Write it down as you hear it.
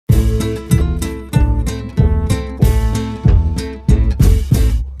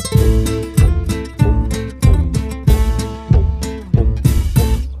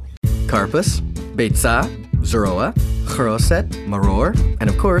porpoise, beitza, zeroa, choroset, maror, and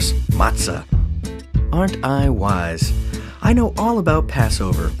of course, matzah. Aren't I wise? I know all about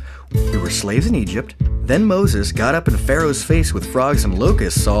Passover. We were slaves in Egypt. Then Moses got up in Pharaoh's face with frogs and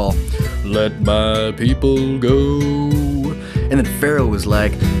locusts all, "Let my people go." And then Pharaoh was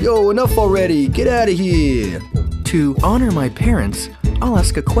like, "Yo, enough already, get out of here." To honor my parents, I'll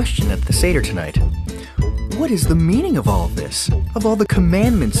ask a question at the Seder tonight. What is the meaning of all of this? Of all the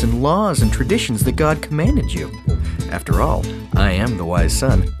commandments and laws and traditions that God commanded you? After all, I am the wise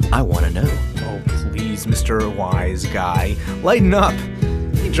son. I want to know. Oh, please, Mr. Wise Guy, lighten up.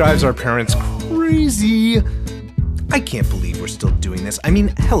 He drives our parents crazy. I can't believe we're still doing this. I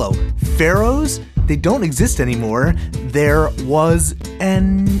mean, hello, pharaohs? They don't exist anymore. There was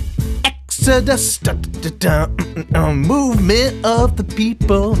an exodus, movement of the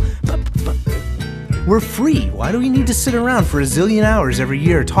people. We're free. Why do we need to sit around for a zillion hours every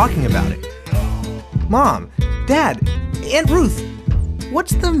year talking about it? Mom, Dad, Aunt Ruth,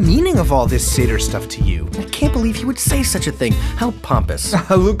 what's the meaning of all this Seder stuff to you? I can't believe he would say such a thing. How pompous.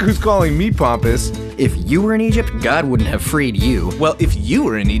 Look who's calling me pompous. If you were in Egypt, God wouldn't have freed you. Well, if you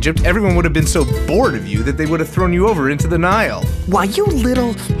were in Egypt, everyone would have been so bored of you that they would have thrown you over into the Nile. Why, you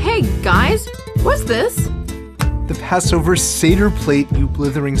little... Hey, guys, what's this? The Passover Seder plate, you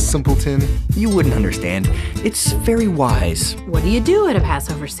blithering simpleton. You wouldn't understand. It's very wise. What do you do at a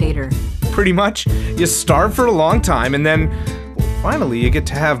Passover Seder? Pretty much, you starve for a long time and then, finally, you get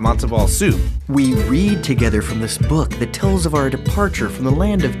to have matzo ball soup. We read together from this book that tells of our departure from the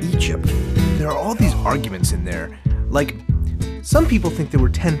land of Egypt. There are all these arguments in there. Like, some people think there were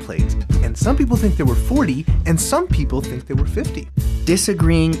 10 plagues, and some people think there were 40, and some people think there were 50.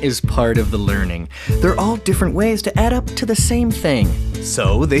 Disagreeing is part of the learning. They're all different ways to add up to the same thing.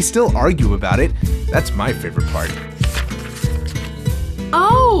 So, they still argue about it. That's my favorite part.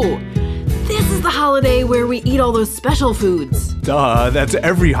 Oh! This is the holiday where we eat all those special foods. Duh, that's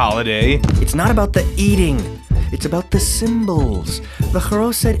every holiday. It's not about the eating. It's about the symbols. The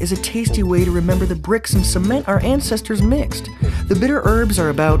choroset is a tasty way to remember the bricks and cement our ancestors mixed. The bitter herbs are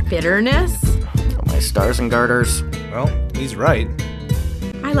about... Bitterness? Oh, my stars and garters. Well, he's right.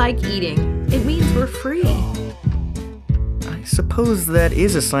 I like eating. It means we're free. I suppose that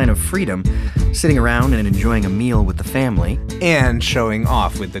is a sign of freedom, sitting around and enjoying a meal with the family. And showing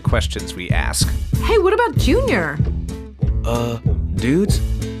off with the questions we ask. Hey, what about Junior? Dudes,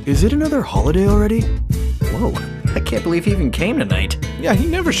 is it another holiday already? Whoa, I can't believe he even came tonight. Yeah, he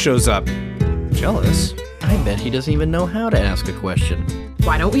never shows up. Jealous. I bet he doesn't even know how to ask a question.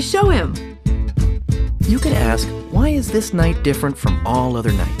 Why don't we show him? You could ask, why is this night different from all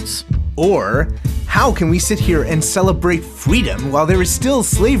other nights? Or, how can we sit here and celebrate freedom while there is still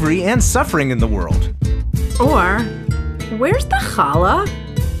slavery and suffering in the world? Or, where's the challah?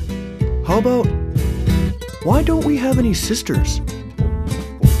 How about, why don't we have any sisters?